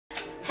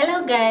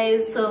Hello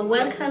guys, so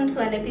welcome to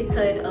an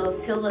episode of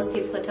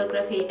Silversteve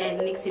Photography and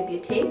NIXXIE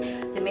Beauty,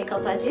 the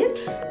makeup artist,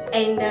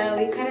 and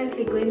we're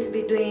currently going to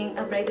be doing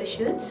a bridal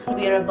shoot.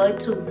 We are about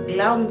to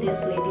glam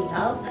this lady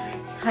up.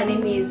 Her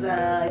name is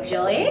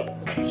Joy.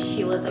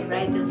 She was a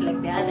bride just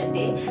like the other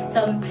day,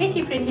 so I'm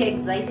pretty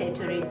excited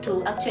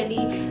to actually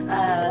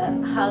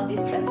have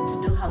this chance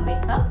to do her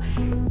makeup,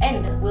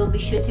 and we'll be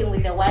shooting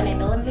with the one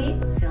and only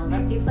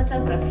Silversteve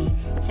Photography.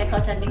 Check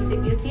out our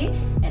NIXXIE Beauty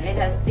and let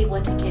us see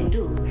what we can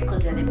do,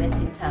 because we're the best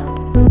in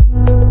town.